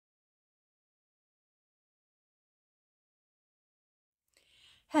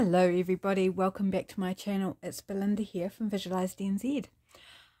Hello everybody, welcome back to my channel. It's Belinda here from Visualised NZ.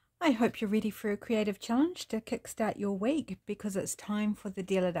 I hope you're ready for a creative challenge to kickstart your week because it's time for the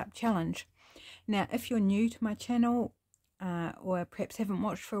Deal It Up challenge. Now if you're new to my channel or perhaps haven't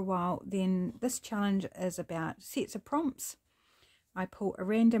watched for a while, then this challenge is about sets of prompts. I pull a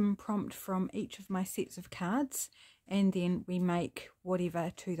random prompt from each of my sets of cards and then we make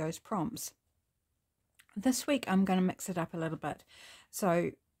whatever to those prompts. This week I'm going to mix it up a little bit.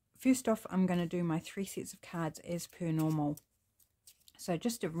 So first off, I'm going to do my 3 sets of cards as per normal. So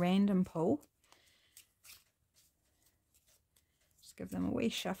just a random pull. Just give them a wee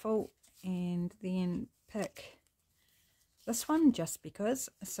shuffle and then pick this one just because.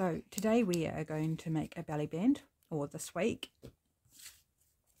 So today we are going to make a belly band, or this week.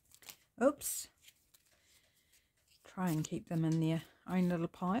 Oops. Try and keep them in their own little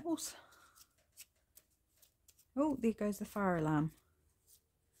piles. Oh, there goes the fire alarm.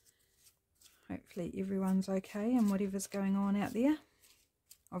 Hopefully everyone's okay and whatever's going on out there.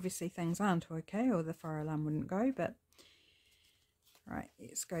 Obviously things aren't okay or the fire alarm wouldn't go, but right,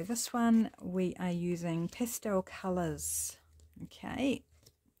 let's go this one. We are using pastel colours. Okay.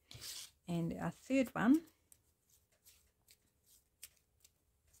 And our third one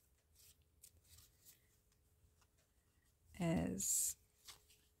is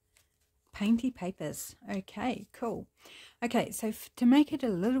painty papers. Okay, cool. Okay, so to make it a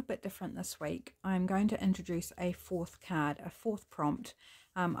little bit different this week, I'm going to introduce a 4th card, a 4th prompt.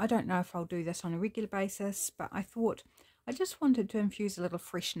 I don't know if I'll do this on a regular basis, but I thought I just wanted to infuse a little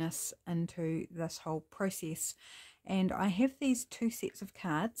freshness into this whole process. And I have these 2 sets of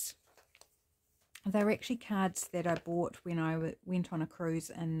cards. They're actually cards that I bought when I went on a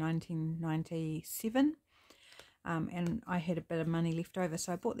cruise in 1997. And I had a bit of money left over,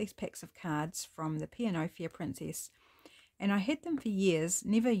 so I bought these packs of cards from the P&O Fair Princess, and I had them for years,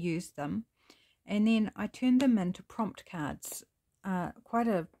 never used them, and then I turned them into prompt cards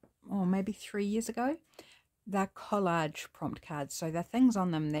maybe 3 years ago. They're collage prompt cards, so they're things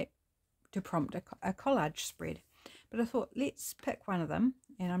on them that to prompt a collage spread. But I thought, let's pick one of them,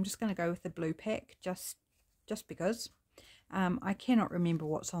 and I'm just going to go with the blue pack just because. I cannot remember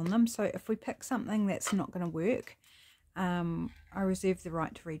what's on them, so if we pick something that's not going to work, I reserve the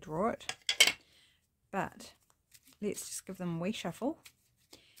right to redraw it. But let's just give them a wee shuffle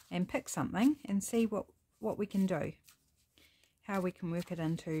and pick something and see what we can do, how we can work it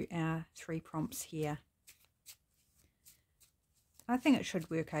into our 3 prompts here. I think it should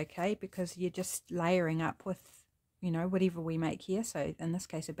work okay because you're just layering up with, you know, whatever we make here. So in this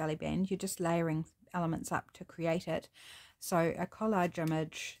case a belly band, you're just layering elements up to create it. So a collage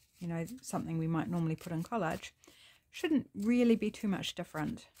image, you know, something we might normally put in collage, shouldn't really be too much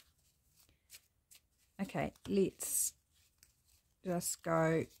different. Okay, let's just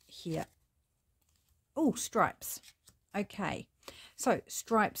go here. Oh, stripes. Okay, so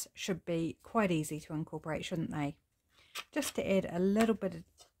stripes should be quite easy to incorporate, shouldn't they? Just to add a little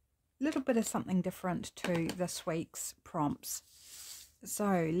bit of something different to this week's prompts.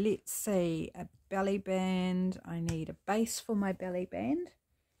 So let's see, a belly band. I need a base for my belly band.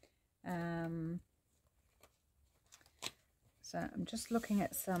 So I'm just looking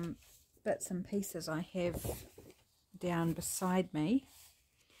at some bits and pieces I have down beside me.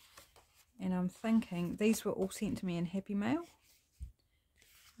 And I'm thinking, these were all sent to me in Happy Mail.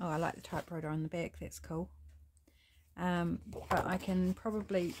 Oh, I like the typewriter on the back, that's cool. But I can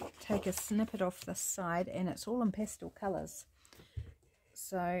probably take a snippet off this side and it's all in pastel colours.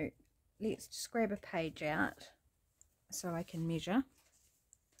 So let's just grab a page out so I can measure.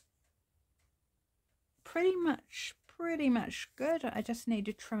 Pretty much good. I just need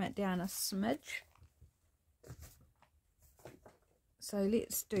to trim it down a smidge. So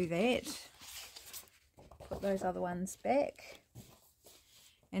let's do that. Put those other ones back.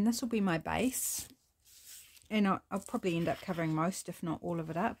 And this will be my base. And I'll probably end up covering most, if not all of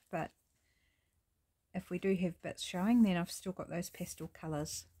it up, but if we do have bits showing, then I've still got those pastel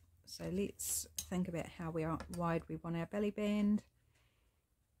colours. So let's think about how wide we want our belly band.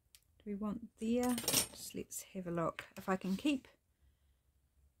 Do we want there? Just let's have a look. If I can keep...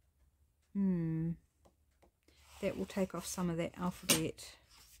 that will take off some of that alphabet.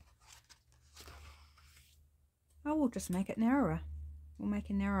 Oh, we'll just make it narrower. We'll make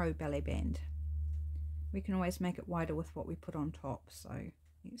a narrow belly band. We can always make it wider with what we put on top. So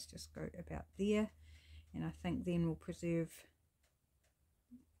let's just go about there. And I think then we'll preserve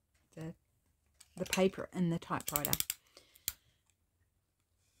the paper in the typewriter.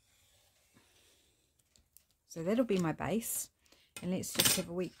 So that'll be my base. And let's just have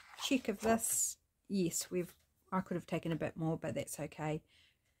a wee check of this. Yes, I could have taken a bit more, but that's okay.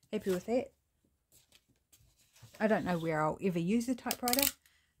 Happy with that. I don't know where I'll ever use a typewriter,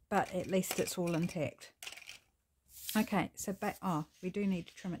 but at least it's all intact. Okay, so back, oh, we do need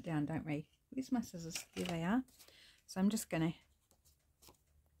to trim it down, don't we? Where's my scissors? There they are. So I'm just going to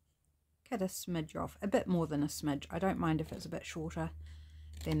cut a smidge off, a bit more than a smidge. I don't mind if it's a bit shorter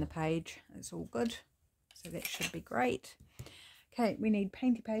than the page. It's all good. So that should be great. Okay, we need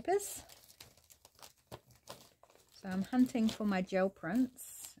painty papers. So I'm hunting for my gel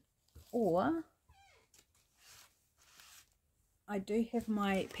prints, or I do have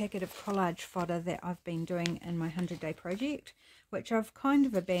my packet of collage fodder that I've been doing in my 100-day project, which I've kind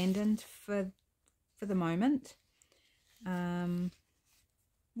of abandoned for the moment.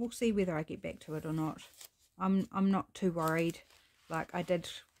 We'll see whether I get back to it or not. I'm not too worried. Like, I did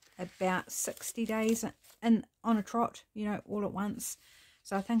about 60 days on a trot, you know, all at once.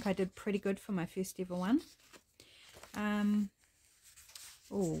 So I think I did pretty good for my first ever one.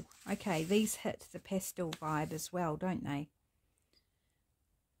 Oh, okay, these hit the pastel vibe as well, don't they?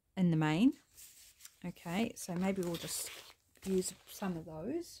 In the main. Okay, so maybe we'll just use some of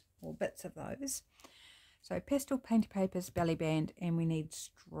those, or bits of those. So pastel painty papers, belly band, and we need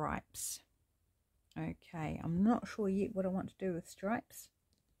stripes. Okay, I'm not sure yet what I want to do with stripes.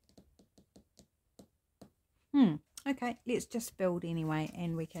 Okay, let's just build anyway,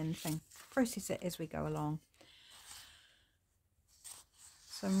 and we can process it as we go along.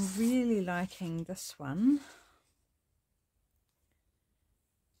 So I'm really liking this one.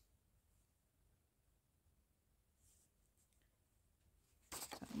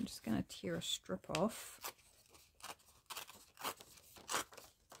 So I'm just going to tear a strip off.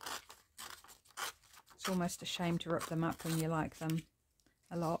 It's almost a shame to rip them up when you like them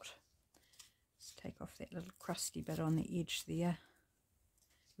a lot. Let's take off that little crusty bit on the edge there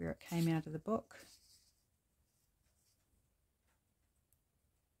where it came out of the book.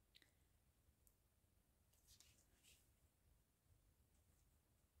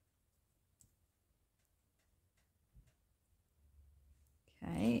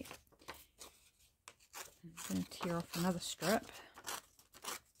 Okay, I'm going to tear off another strip.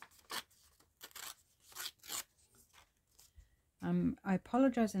 I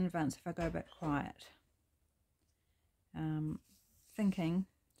apologise in advance if I go a bit quiet. Thinking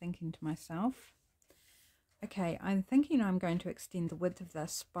to myself, okay, I'm thinking I'm going to extend the width of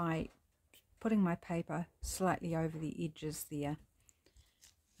this by putting my paper slightly over the edges there.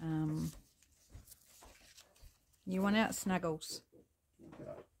 You want out, Snuggles?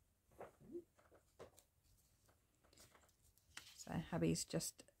 So hubby's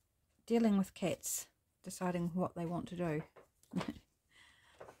just dealing with cats, deciding what they want to do.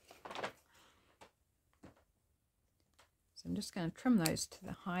 So I'm just going to trim those to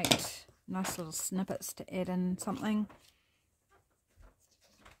the height. Nice little snippets to add in something.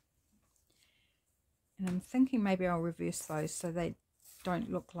 And I'm thinking maybe I'll reverse those so they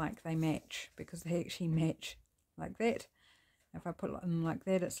don't look like they match, because they actually match like that. If I put them like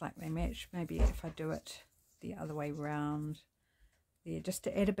that, it's like they match. Maybe if I do it the other way round there, just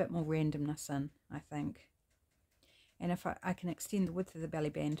to add a bit more randomness in, I think. And if I can extend the width of the belly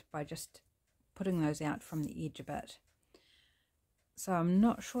band by just putting those out from the edge a bit. So I'm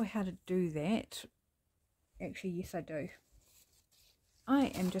not sure how to do that. Actually, yes, I do. I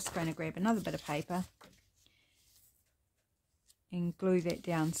am just going to grab another bit of paper and glue that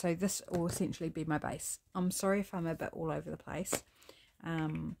down. So this will essentially be my base. I'm sorry if I'm a bit all over the place.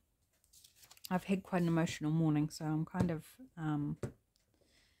 I've had quite an emotional morning, so I'm kind of,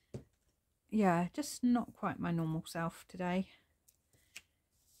 yeah, just not quite my normal self today.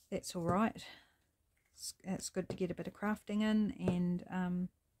 That's all right. It's good to get a bit of crafting in, and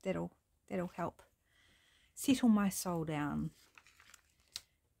that'll help settle my soul down.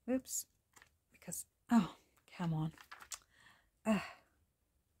 Oops, because, oh, come on.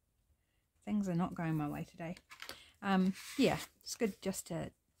 Things are not going my way today. Yeah, it's good just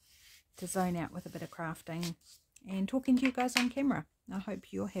to zone out with a bit of crafting and talking to you guys on camera. I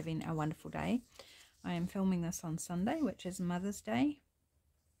hope you're having a wonderful day. I am filming this on Sunday, which is Mother's Day.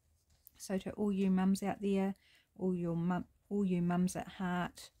 So to all you mums out there, all you mums at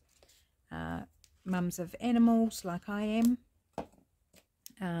heart, mums of animals like I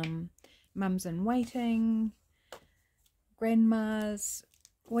am, mums in waiting, grandmas,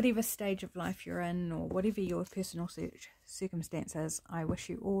 whatever stage of life you're in, or whatever your personal circumstances, I wish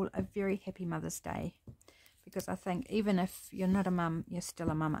you all a very happy Mother's Day, because I think even if you're not a mum, you're still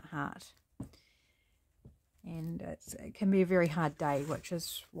a mum at heart. And it can be a very hard day, which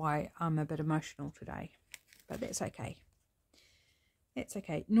is why I'm a bit emotional today. But that's okay. That's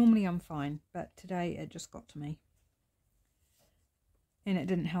okay. Normally I'm fine, but today it just got to me. And it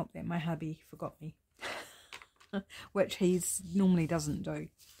didn't help that my hubby forgot me, which he's normally doesn't do.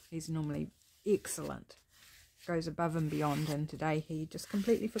 He's normally excellent, goes above and beyond, and today he just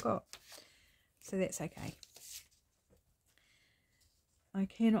completely forgot. So that's okay. I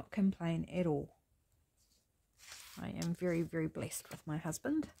cannot complain at all. I am very, very blessed with my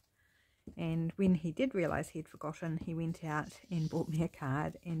husband. And when he did realise he'd forgotten, he went out and bought me a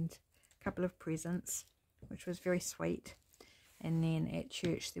card and a couple of presents, which was very sweet. And then at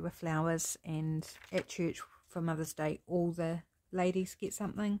church there were flowers, and at church for Mother's Day all the ladies get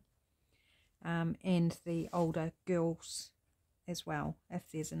something, and the older girls as well. If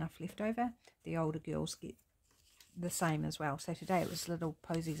there's enough left over, the older girls get the same as well. So today it was little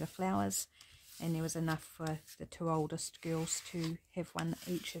posies of flowers, and there was enough for the two oldest girls to have one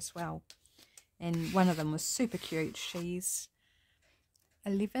each as well. And one of them was super cute. She's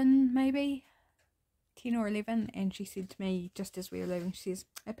 11 maybe, 10 or 11, and she said to me just as we were leaving, she says,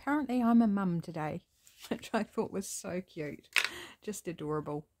 apparently I'm a mum today, which I thought was so cute, just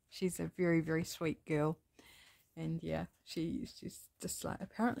adorable. She's a very, very sweet girl, and yeah, she's just like,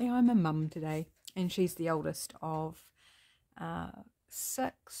 apparently I'm a mum today. And she's the oldest of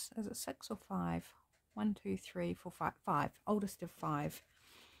 6, is it 6 or 5? 1, 2, 3, 4, 5, 5, oldest of 5.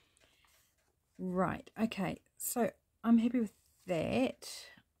 Right, okay, so I'm happy with that.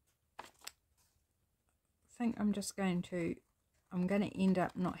 I think I'm going to end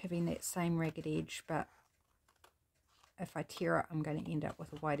up not having that same ragged edge, but if I tear it I'm going to end up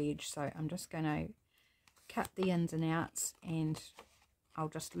with a white edge, so I'm just going to cut the ins and outs and I'll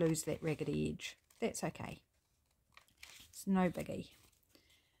just lose that ragged edge. That's okay, it's no biggie.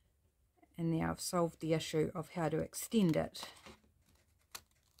 And now I've solved the issue of how to extend it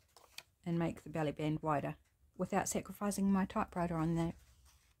and make the belly band wider without sacrificing my typewriter on the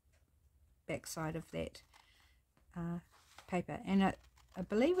back side of that paper. And I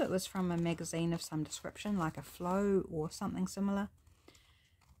believe it was from a magazine of some description, like a Flow or something similar.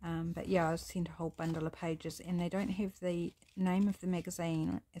 But yeah, I was sent a whole bundle of pages, and they don't have the name of the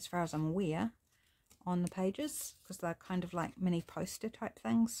magazine, as far as I'm aware, on the pages, because they're kind of like mini poster type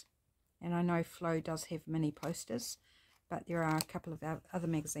things. And I know Flow does have mini posters, but there are a couple of other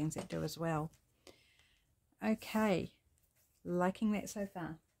magazines that do as well. Okay, liking that so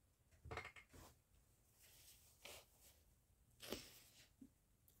far.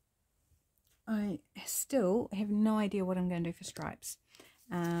 I still have no idea what I'm going to do for stripes.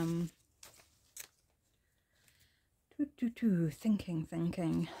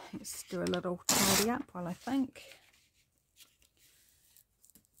 Thinking. Let's do a little tidy up while I think.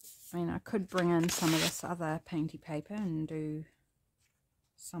 I mean, I could bring in some of this other painty paper and do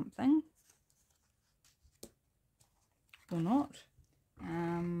something, or not.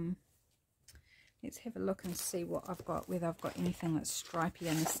 Let's have a look and see what I've got, whether I've got anything that's stripy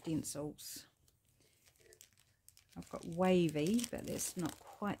in the stencils. I've got wavy, but that's not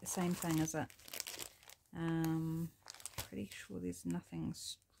quite the same thing, is it? Pretty sure there's nothing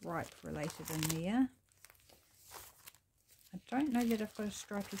stripe related in there. I don't know that I've got a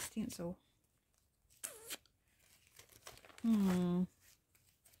stripy stencil.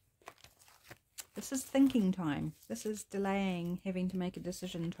 This is thinking time. This is delaying, having to make a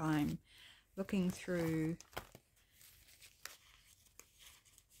decision time. Looking through.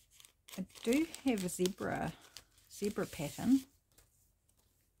 I do have a zebra pattern.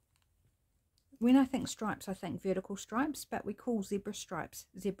 When I think stripes, I think vertical stripes, but we call zebra stripes.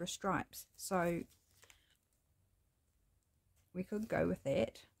 So we could go with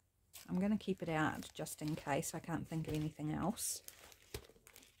that. I'm going to keep it out just in case I can't think of anything else.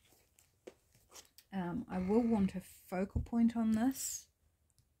 I will want a focal point on this.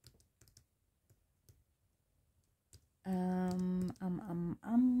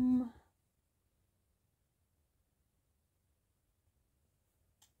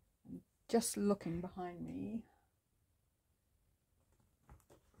 Just looking behind me.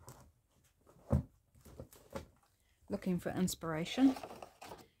 Looking for inspiration.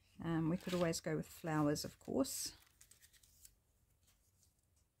 We could always go with flowers, of course.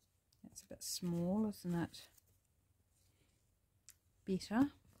 That's a bit small, isn't it?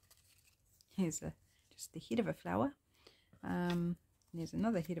 Better. Here's just the head of a flower. There's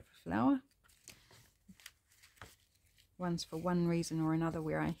another head of a flower. One's for one reason or another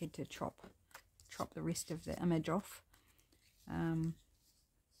where I had to chop the rest of the image off.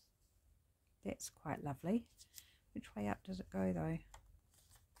 That's quite lovely. Which way up does it go though?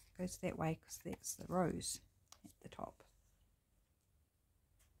 It goes that way because that's the rose at the top.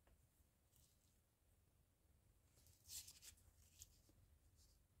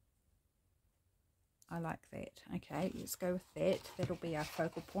 I like that. Okay, let's go with that. That'll be our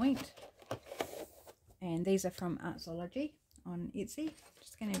focal point. And these are from Artsology on Etsy.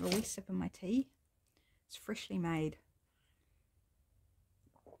 Just going to have a wee sip of my tea. It's freshly made,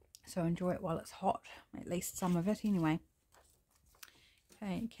 so enjoy it while it's hot, at least some of it anyway.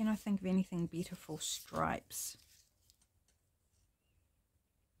 Okay, can I think of anything better for stripes?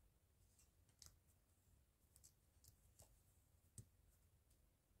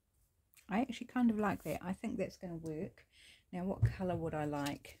 I actually kind of like that. I think that's going to work. Now, what colour would I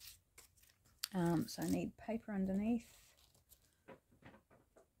like? So I need paper underneath.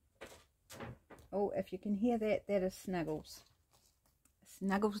 Oh, if you can hear that, that is Snuggles.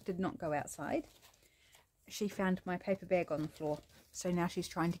 Snuggles did not go outside. She found my paper bag on the floor, so now she's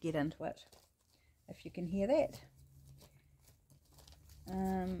trying to get into it. If you can hear that.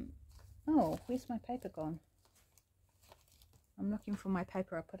 Oh, where's my paper gone? I'm looking for my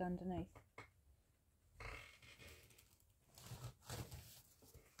paper I put underneath.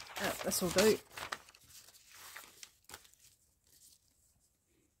 Oh, this will do.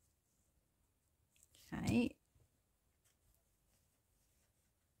 Okay.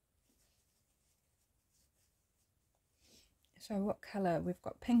 So what colour? We've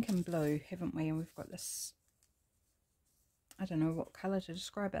got pink and blue, haven't we? And we've got this, I don't know what colour to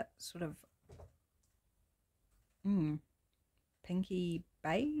describe it, sort of pinky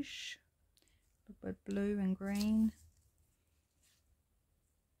beige, a bit blue and green.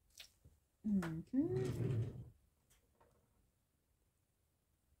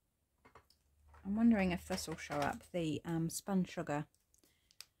 I'm wondering if this will show up, the spun sugar.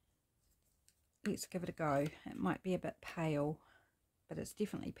 Let's give it a go. It might be a bit pale, but it's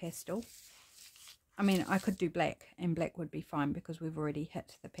definitely pastel. I mean, I could do black, and black would be fine because we've already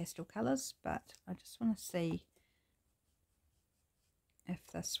hit the pastel colours, but I just want to see if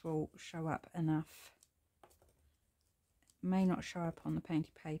this will show up enough. It may not show up on the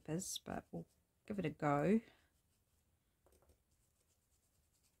painted papers, but we'll give it a go.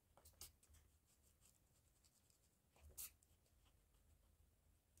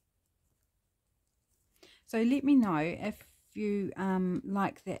 So let me know if you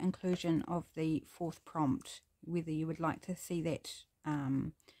like the inclusion of the fourth prompt, whether you would like to see that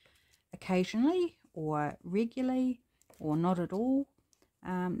occasionally or regularly or not at all.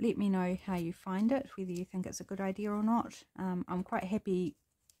 Let me know how you find it, whether you think it's a good idea or not. I'm quite happy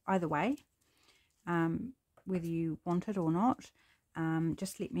either way, whether you want it or not.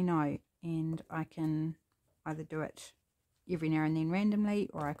 Just let me know, and I can either do it every now and then randomly,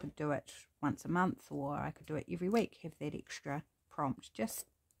 or I could do it once a month, or I could do it every week, have that extra prompt, just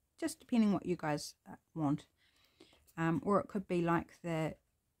depending what you guys want. Or it could be like a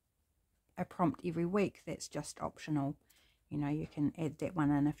prompt every week that's just optional. You know, you can add that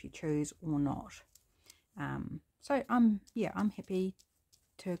one in if you choose or not. So I'm happy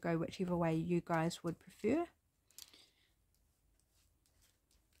to go whichever way you guys would prefer.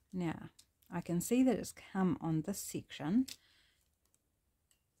 Now I can see that it's come on this section.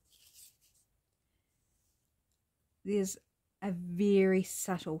 There's a very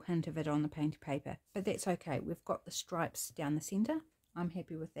subtle hint of it on the painted paper, but that's okay. We've got the stripes down the center. I'm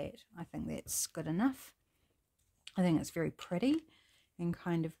happy with that. I think that's good enough. I think it's very pretty and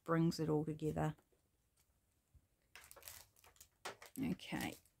kind of brings it all together.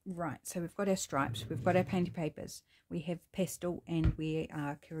 Okay, right, so we've got our stripes, we've got our painted papers, we have pastel, and we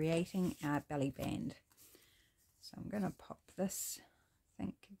are creating our belly band. So I'm going to pop this, I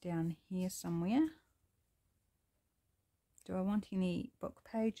think, down here somewhere. Do I want any book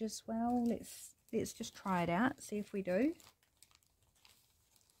page as well? Let's just try it out, see if we do.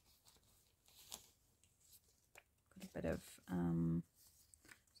 Got a bit of,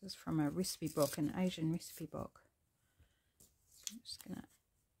 this is from a recipe book, an Asian recipe book. I'm just gonna,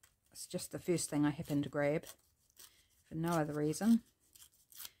 it's just the first thing I happen to grab for no other reason,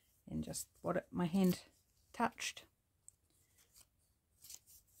 and just what my hand touched.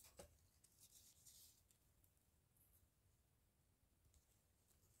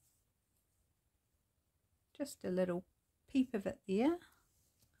 Just a little peep of it there.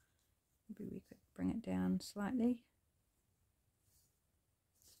 Maybe we could bring it down slightly.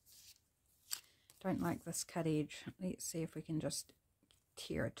 Don't like this cut edge. Let's see if we can just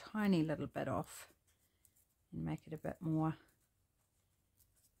tear a tiny little bit off and make it a bit more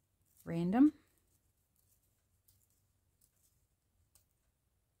random.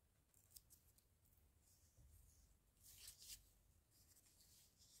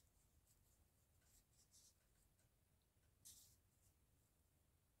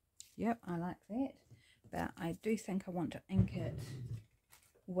 Yep, I like that, but I do think I want to ink it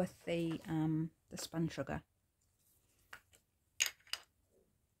with the spun sugar.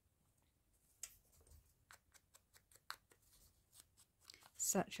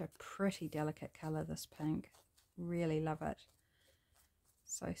 Such a pretty delicate colour, this pink. Really love it.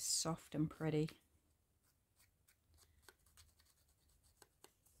 So soft and pretty.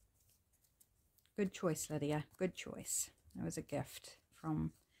 Good choice, Lydia. Good choice. That was a gift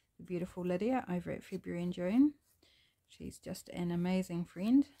from the beautiful Lydia over at February and June. She's just an amazing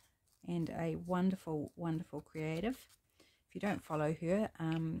friend and a wonderful, wonderful creative. If you don't follow her,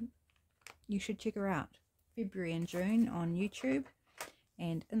 you should check her out. February and June on YouTube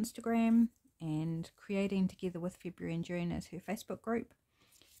and Instagram, and Creating Together with February and June is her Facebook group.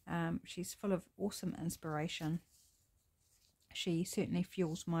 She's full of awesome inspiration. She certainly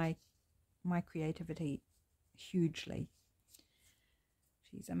fuels my creativity hugely.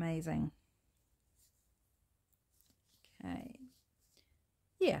 She's amazing. Okay,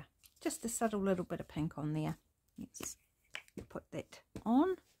 yeah, just a subtle little bit of pink on there. Let's put that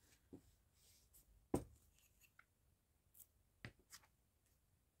on.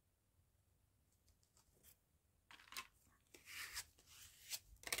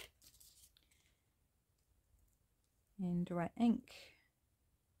 And dry ink.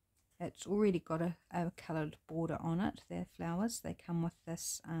 It's already got a coloured border on it. They're flowers. They come with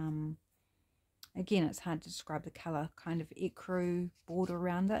this, again, it's hard to describe the colour, kind of ecru border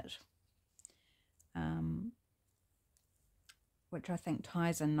around it, which I think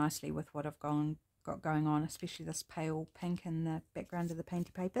ties in nicely with what I've got going on, especially this pale pink in the background of the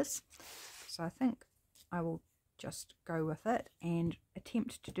Painty Papers. So I think I will just go with it and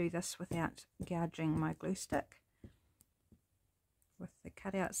attempt to do this without gouging my glue stick. With the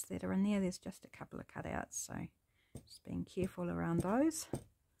cutouts that are in there, there's just a couple of cutouts, so just being careful around those.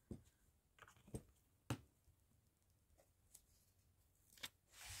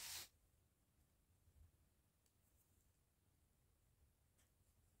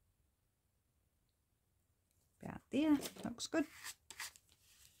 About there, looks good.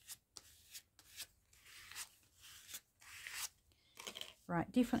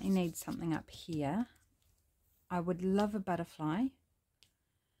 Right, definitely need something up here. I would love a butterfly,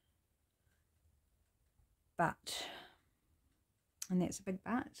 but, and that's a big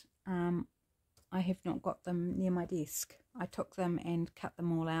but, I have not got them near my desk. I took them and cut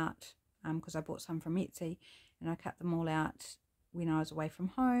them all out because I bought some from Etsy, and I cut them all out when I was away from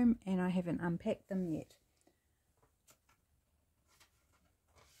home, and I haven't unpacked them yet.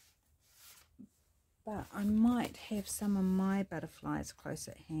 But I might have some of my butterflies close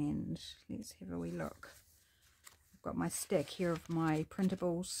at hand. Let's have a wee look. I've got my stack here of my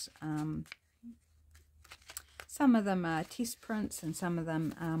printables. Some of them are test prints and some of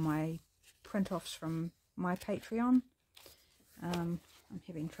them are my print-offs from my Patreon. I'm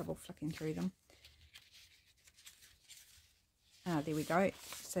having trouble flicking through them. There we go.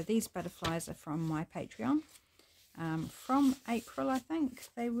 So these butterflies are from my Patreon. From April, I think.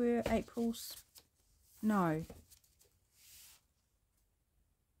 They were April's... No.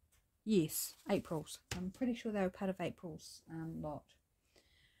 Yes, April's. I'm pretty sure they were part of April's lot.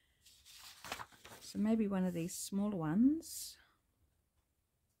 So maybe one of these smaller ones.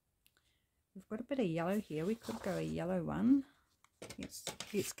 We've got a bit of yellow here. We could go a yellow one.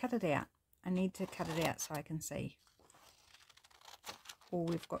 Let's cut it out. I need to cut it out so I can see. Or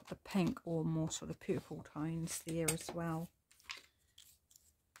we've got the pink or more sort of purple tones there as well.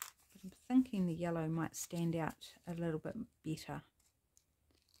 But I'm thinking the yellow might stand out a little bit better.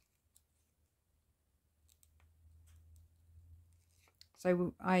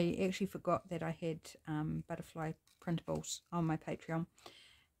 So I actually forgot that I had butterfly printables on my Patreon.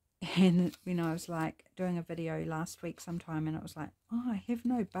 And when I was like doing a video last week sometime, and it was like, oh, I have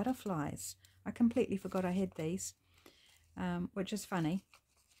no butterflies. I completely forgot I had these, which is funny.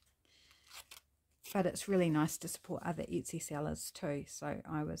 But it's really nice to support other Etsy sellers too. So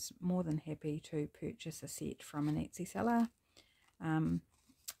I was more than happy to purchase a set from an Etsy seller.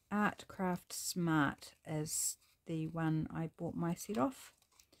 Art Craft Smart is the one I bought my set off.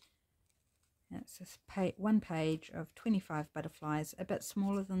 It's this one page of 25 butterflies, a bit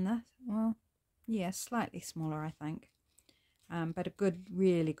smaller than this. Well, yeah, slightly smaller, I think. But a good,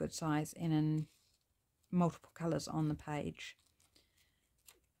 really good size, and in multiple colours on the page,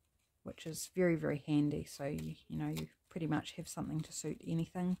 which is very, very handy. So, you know, you pretty much have something to suit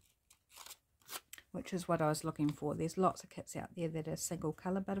anything, which is what I was looking for. There's lots of kits out there that are single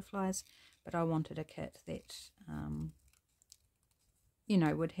colour butterflies, but I wanted a kit that, you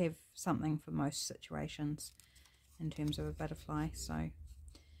know, would have something for most situations in terms of a butterfly. So,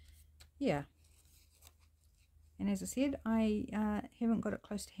 yeah. And as I said, I haven't got it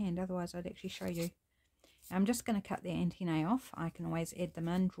close to hand, otherwise I'd actually show you. I'm just going to cut the antennae off. I can always add them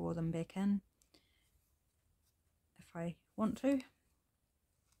in, draw them back in if I want to.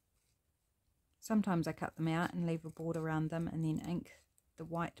 Sometimes I cut them out and leave a border around them and then ink the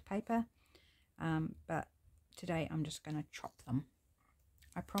white paper, but today I'm just going to chop them.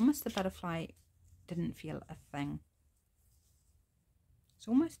 I promise the butterfly didn't feel a thing. It's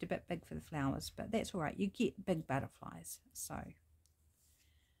almost a bit big for the flowers, but that's alright, you get big butterflies. So,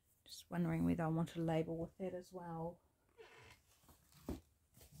 just wondering whether I want a label with that as well.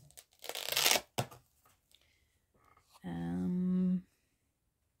 Got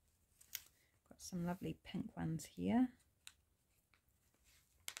some lovely pink ones here.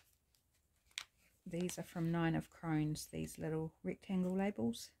 These are from 9 of Crohn's, these little rectangle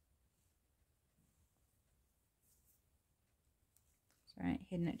labels. Sorry, I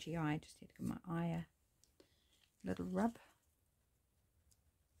had an itchy eye, just had to give my eye a little rub.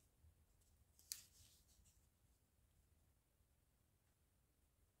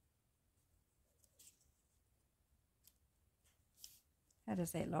 How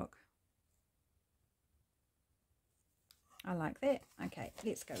does that look? I like that. Okay,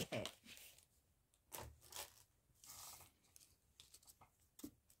 let's go with that.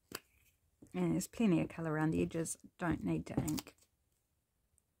 And there's plenty of colour around the edges, don't need to ink.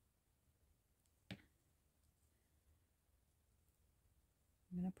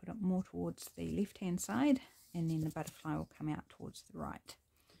 I'm going to put it more towards the left hand side, and then the butterfly will come out towards the right.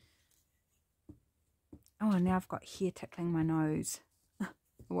 Oh, and now I've got hair tickling my nose.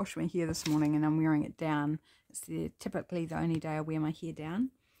 I washed my hair this morning and I'm wearing it down. It's typically the only day I wear my hair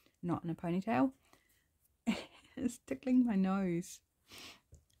down, not in a ponytail. It's tickling my nose.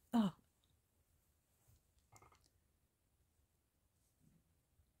 Oh.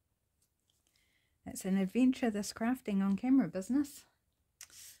 It's an adventure, this crafting on camera business.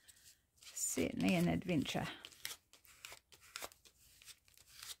 Certainly an adventure.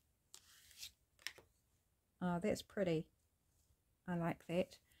 Oh, that's pretty. I like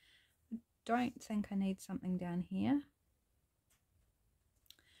that. I don't think I need something down here.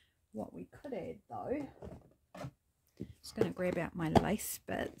 What we could add though, just going to grab out my lace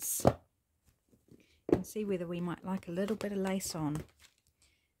bits and see whether we might like a little bit of lace on.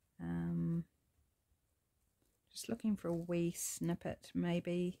 Just looking for a wee snippet,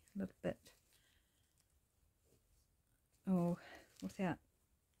 maybe a little bit. Oh, without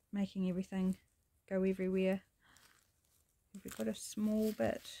making everything go everywhere. Have we got a small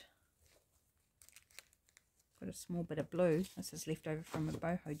bit? Got a small bit of blue. This is left over from a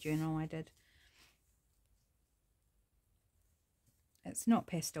boho journal I did. It's not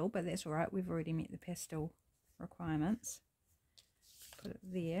pastel, but that's alright. We've already met the pastel requirements. Put it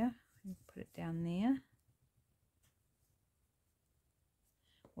there. Put it down there.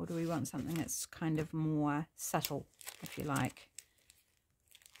 Or do we want something that's kind of more subtle, if you like?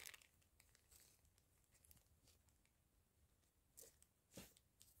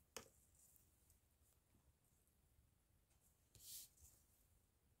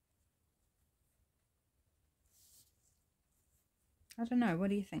 I don't know, what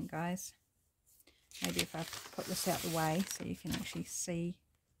do you think, guys? Maybe if I put this out the way so you can actually see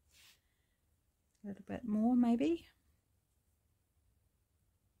a little bit more, maybe?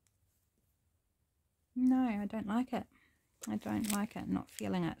 No, I don't like it. I don't like it, not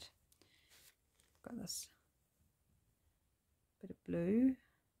feeling it. Got this bit of blue.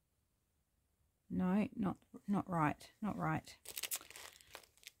 No, not right, not right.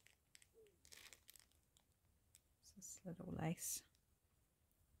 This little lace.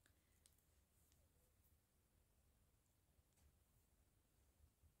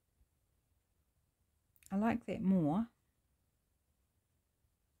 I like that more.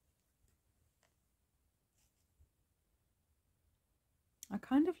 I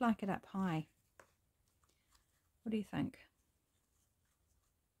kind of like it up high. What do you think?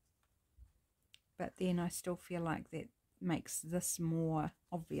 But then I still feel like that makes this more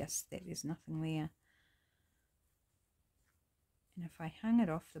obvious that there's nothing there. And if I hung it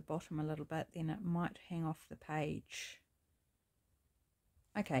off the bottom a little bit, then it might hang off the page.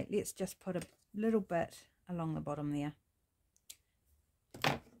 Okay, let's just put a little bit along the bottom there.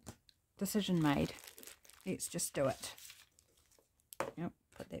 Decision made. Let's just do it. Yep,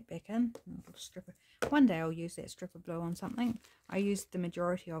 put that back in. One day I'll use that strip of blue on something. I used the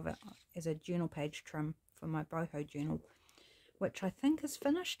majority of it as a journal page trim for my boho journal, which I think is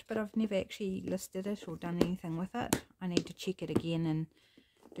finished, but I've never actually listed it or done anything with it. I need to check it again and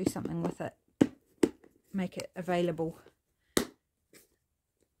do something with it, make it available.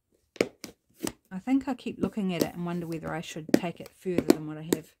 I think I keep looking at it and wonder whether I should take it further than what I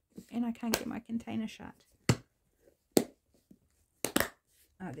have. And I can't get my container shut.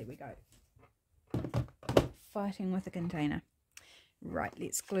 Oh, there we go. Fighting with a container. Right,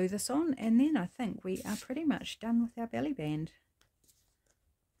 let's glue this on, and then I think we are pretty much done with our belly band.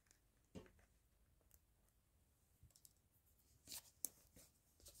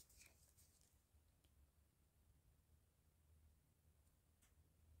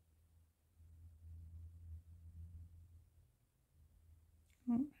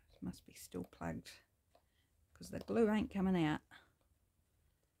 Oh, this must be still plugged because the glue ain't coming out.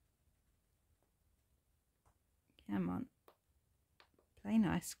 Come on. Play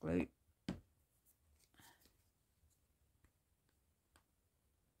nice, glue.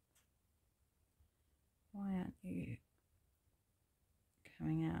 Why aren't you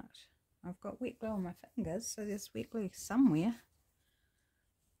coming out? I've got wet glue on my fingers, so there's wet glue somewhere.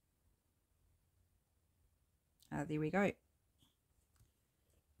 There we go.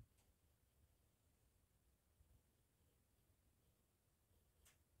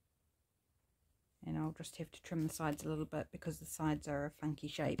 And I'll just have to trim the sides a little bit because the sides are a funky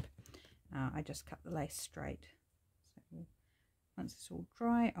shape. I just cut the lace straight. So once it's all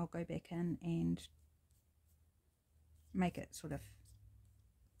dry, I'll go back in and make it sort of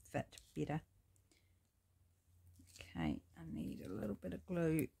fit better. Okay, I need a little bit of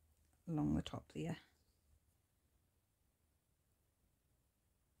glue along the top there.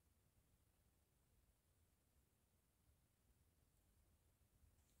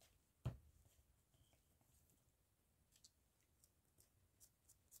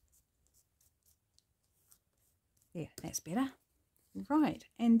 There, that's better. Right,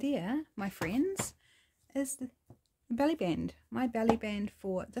 and there, my friends, is the belly band. My belly band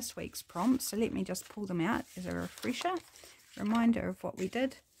for this week's prompts. So let me just pull them out as a refresher, reminder of what we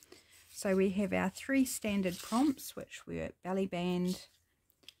did. So we have our 3 standard prompts, which were belly band,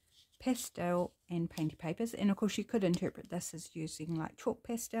 pastel, and painty papers. And of course you could interpret this as using like chalk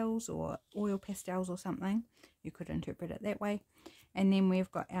pastels or oil pastels or something. You could interpret it that way. And then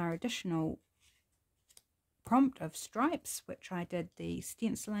we've got our additional prompt of stripes, which I did the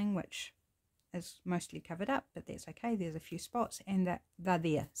stenciling, which is mostly covered up, but that's okay. There's a few spots and that they're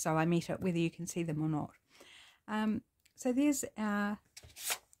there, so I met it whether you can see them or not. So there's our,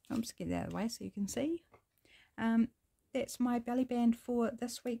 oops, get it out of the way so you can see. That's my belly band for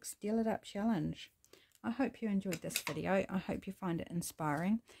this week's Deal It Up challenge. I hope you enjoyed this video. I hope you find it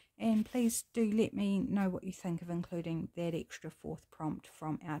inspiring, and please do let me know what you think of including that extra 4th prompt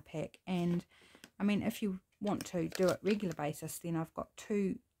from our pack. And I mean, if you want to do it regular basis, then I've got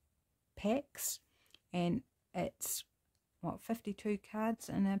 2 packs, and it's what, 52 cards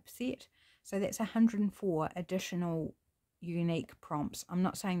in a set, so that's 104 additional unique prompts. I'm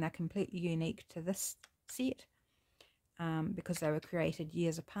not saying they're completely unique to this set because they were created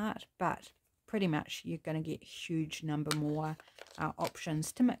years apart, but pretty much you're going to get a huge number more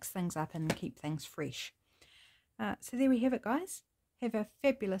options to mix things up and keep things fresh. So there we have it, guys. Have a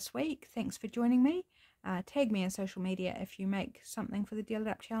fabulous week. Thanks for joining me. Tag me on social media if you make something for the Deal It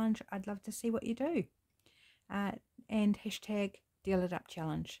Up challenge. I'd love to see what you do. And hashtag Deal It Up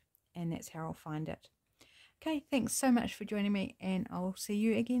challenge, and that's how I'll find it. Okay, thanks so much for joining me, and I'll see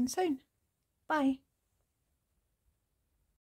you again soon. Bye.